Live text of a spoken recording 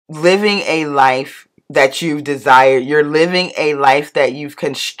living a life that you've desired. You're living a life that you've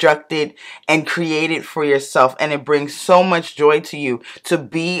constructed and created for yourself. And it brings so much joy to you to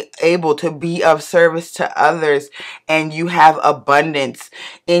be able to be of service to others. And you have abundance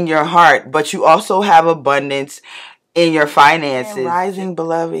in your heart, but you also have abundance in your finances. And rising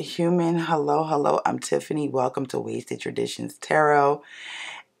beloved human, hello, hello. I'm Tiffany. Welcome to Wasted Traditions Tarot.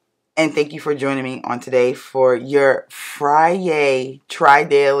 And thank you for joining me on today for your Friday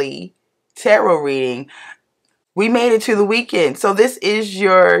Tri-Daily Tarot reading. We made it to the weekend. So this is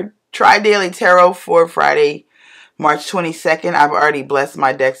your Tri-Daily Tarot for Friday, March 22nd. I've already blessed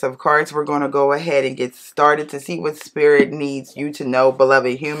my decks of cards. We're going to go ahead and get started to see what Spirit needs you to know,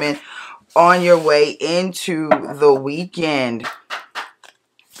 beloved human, on your way into the weekend.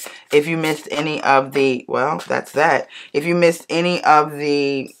 If you missed any of the, well, that's that. If you missed any of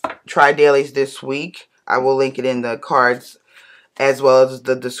the Tri-Dailies this week, I will link it in the cards as well as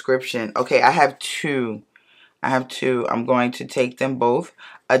the description. Okay, I have two. I'm going to take them both.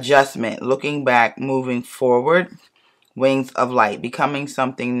 Adjustment, looking back, moving forward. Wings of light, becoming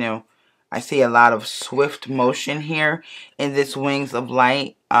something new. I see a lot of swift motion here in this wings of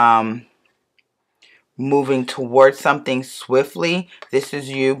light. Moving towards something swiftly. This is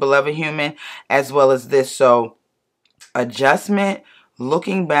you, beloved human, as well as this. So, adjustment,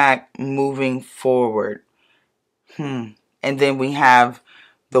 looking back, moving forward. And then we have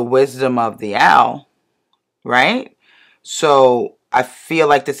the wisdom of the owl, right? So, I feel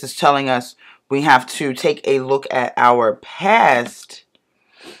like this is telling us we have to take a look at our past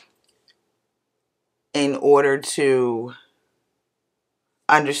in order to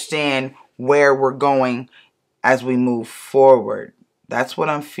understand where we're going as we move forward. That's what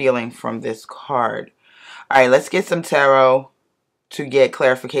I'm feeling from this card. All right, let's get some tarot to get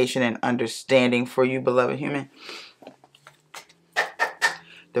clarification and understanding for you, beloved human.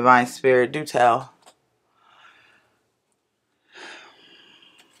 Divine Spirit, do tell.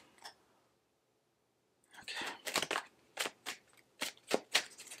 Okay.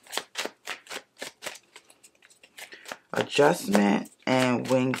 Adjustment and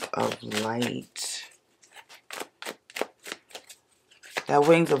wings of light. That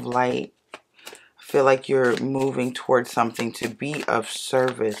wings of light, I feel like you're moving towards something to be of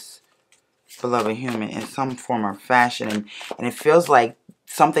service, beloved human, in some form or fashion. And it feels like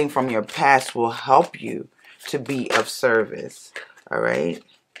something from your past will help you to be of service. All right?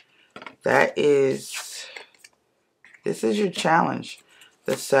 This is your challenge.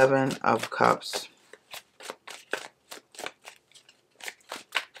 The Seven of Cups.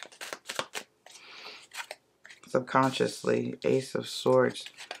 Subconsciously, Ace of Swords,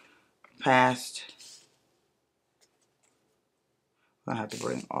 past. I'm going to have to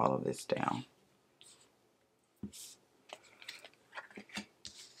bring all of this down.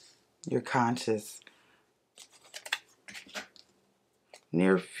 Your conscious.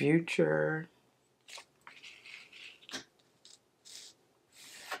 Near future.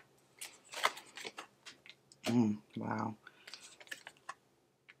 Wow.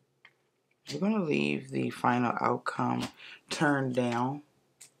 We're going to leave the final outcome turned down.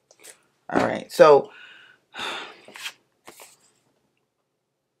 All right. So,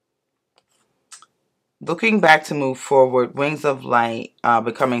 looking back to move forward, wings of light,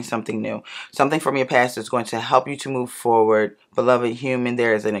 becoming something new. Something from your past is going to help you to move forward. Beloved human,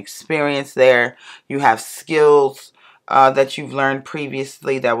 there is an experience there. You have skills that you've learned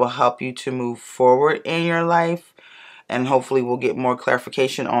previously that will help you to move forward in your life. And hopefully we'll get more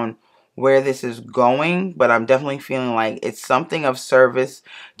clarification on where this is going, but I'm definitely feeling like it's something of service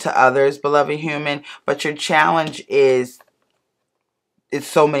to others, beloved human. But your challenge is, it's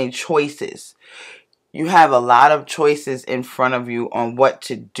so many choices. You have a lot of choices in front of you on what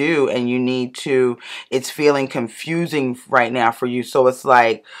to do, and you need to, it's feeling confusing right now for you. So it's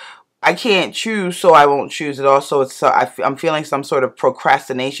like, I can't choose, so I won't choose it. Also, I'm feeling some sort of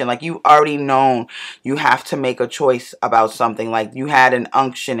procrastination. Like you've already known you have to make a choice about something. Like you had an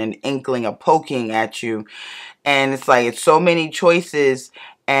unction, an inkling, a poking at you. And it's like, it's so many choices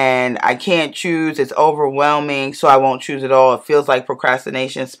and I can't choose. It's overwhelming, so I won't choose it all. It feels like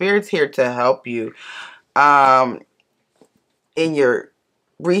procrastination. Spirit's here to help you. In your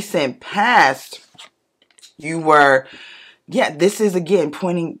recent past, you were... Yeah, this is again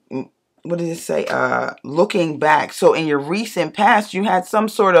pointing, what did it say? Looking back. So in your recent past, you had some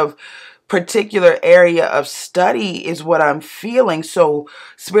sort of particular area of study is what I'm feeling. So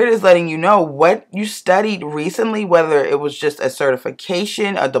Spirit is letting you know what you studied recently, whether it was just a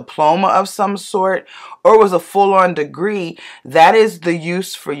certification, a diploma of some sort, or was a full-on degree, that is the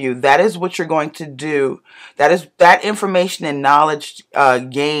use for you. That is what you're going to do. That information and knowledge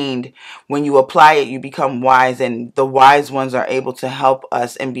gained, when you apply it, you become wise, and the wise ones are able to help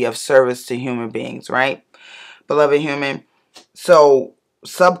us and be of service to human beings, right? Beloved human. So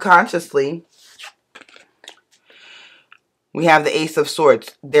subconsciously, we have the Ace of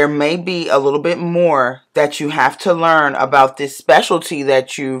Swords. There may be a little bit more that you have to learn about this specialty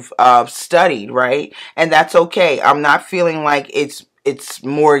that you've studied, right? And that's okay. I'm not feeling like it's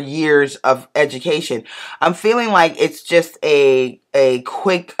more years of education. I'm feeling like it's just a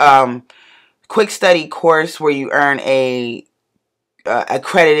quick study course where you earn a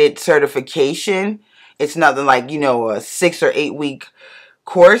accredited certification. It's nothing like, a 6 or 8 week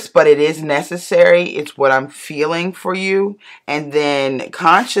course, but it is necessary. It's what I'm feeling for you. And then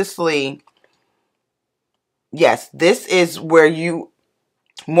consciously, yes, this is where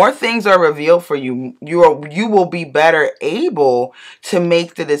more things are revealed for you. You will be better able to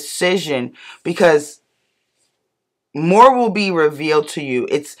make the decision, because more will be revealed to you.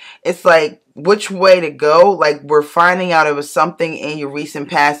 It's like which way to go. Like, we're finding out it was something in your recent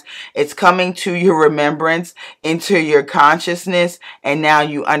past. It's coming to your remembrance, into your consciousness, and now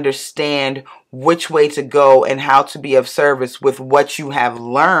you understand which way to go and how to be of service with what you have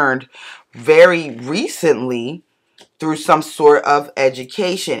learned very recently through some sort of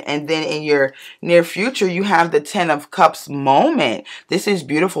education. And then in your near future, you have the 10 of Cups moment. This is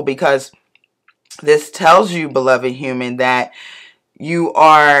beautiful, because this tells you, beloved human, that you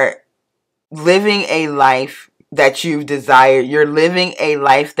are living a life that you've desired. You're living a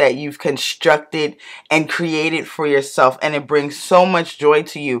life that you've constructed and created for yourself. And it brings so much joy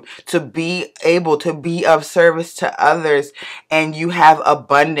to you to be able to be of service to others. And you have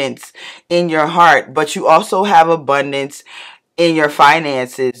abundance in your heart, but you also have abundance in your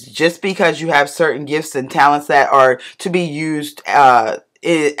finances. Just because you have certain gifts and talents that are to be used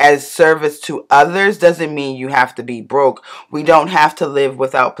as service to others doesn't mean you have to be broke. We don't have to live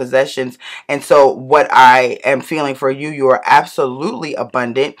without possessions. And so what I am feeling for you, you are absolutely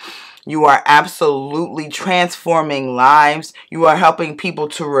abundant. You are absolutely transforming lives. You are helping people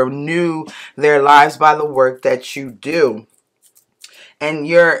to renew their lives by the work that you do. And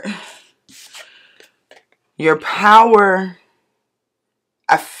your power,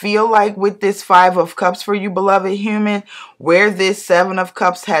 I feel like with this 5 of Cups for you, beloved human, where this 7 of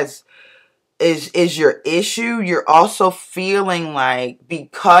Cups is your issue, you're also feeling like,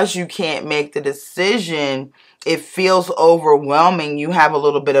 because you can't make the decision, it feels overwhelming. You have a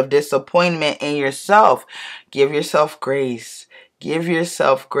little bit of disappointment in yourself. Give yourself grace. Give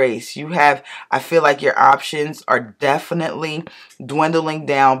yourself grace. I feel like your options are definitely dwindling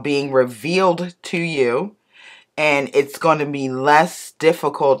down, being revealed to you. And it's going to be less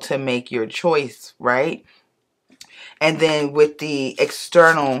difficult to make your choice, right? And then with the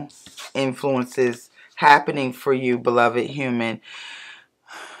external influences happening for you, beloved human,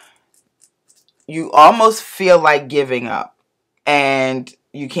 you almost feel like giving up. And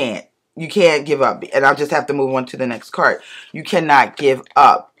you can't. You can't give up. And I'll just have to move on to the next card. You cannot give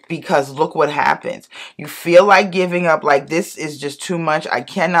up, because look what happens. You feel like giving up, like this is just too much. I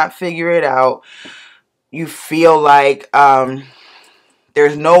cannot figure it out. You feel like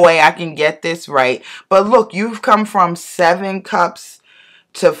there's no way I can get this right. But look, you've come from 7 cups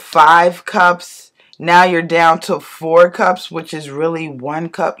to 5 cups. Now you're down to 4 cups, which is really 1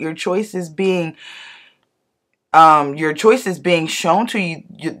 cup. Your choice is being shown to you.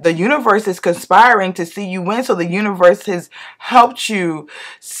 The universe is conspiring to see you win. So the universe has helped you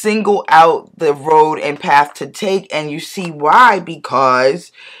single out the road and path to take. And you see why,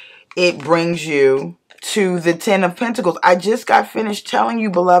 because it brings you to the 10 of Pentacles. I just got finished telling you,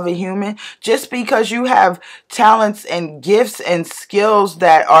 beloved human, just because you have talents and gifts and skills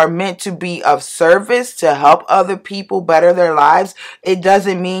that are meant to be of service to help other people better their lives, it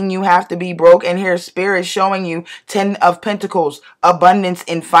doesn't mean you have to be broke. And here Spirit is showing you 10 of Pentacles, abundance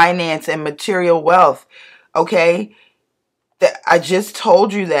in finance and material wealth. Okay? I just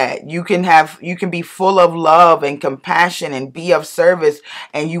told you that you can be full of love and compassion and be of service,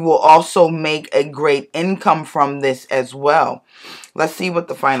 and you will also make a great income from this as well. Let's see what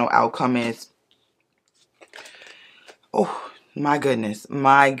the final outcome is. Oh, my goodness.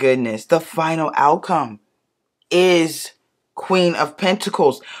 My goodness. The final outcome is Queen of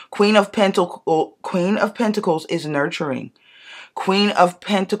Pentacles. Queen of Pentacles is nurturing. Queen of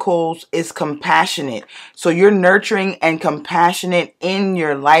Pentacles is compassionate. So you're nurturing and compassionate in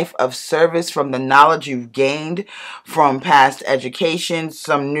your life of service from the knowledge you've gained from past education,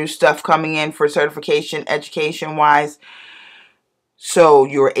 some new stuff coming in for certification, education-wise. So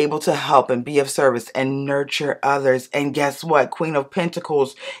you're able to help and be of service and nurture others. And guess what? Queen of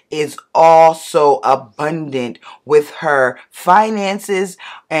Pentacles is also abundant with her finances,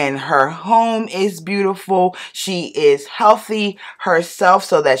 and her home is beautiful. She is healthy herself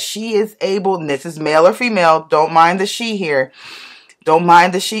so that she is able, and this is male or female, don't mind the she here. Don't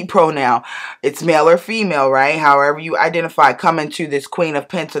mind the she pronoun. It's male or female, right? However you identify, come into this Queen of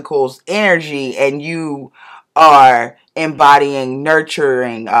Pentacles energy, and you are embodying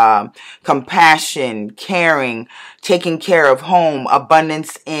nurturing, compassion, caring, taking care of home,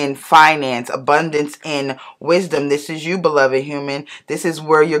 abundance in finance, abundance in wisdom. This is you, beloved human. This is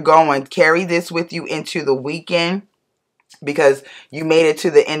where you're going. Carry this with you into the weekend, because you made it to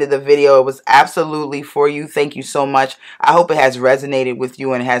the end of the video. It was absolutely for you. Thank you so much. I hope it has resonated with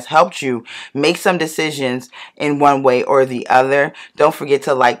you and has helped you make some decisions in one way or the other. Don't forget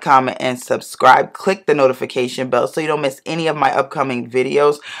to like, comment, and subscribe. Click the notification bell so you don't miss any of my upcoming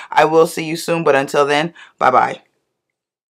videos. I will see you soon, but until then, bye-bye.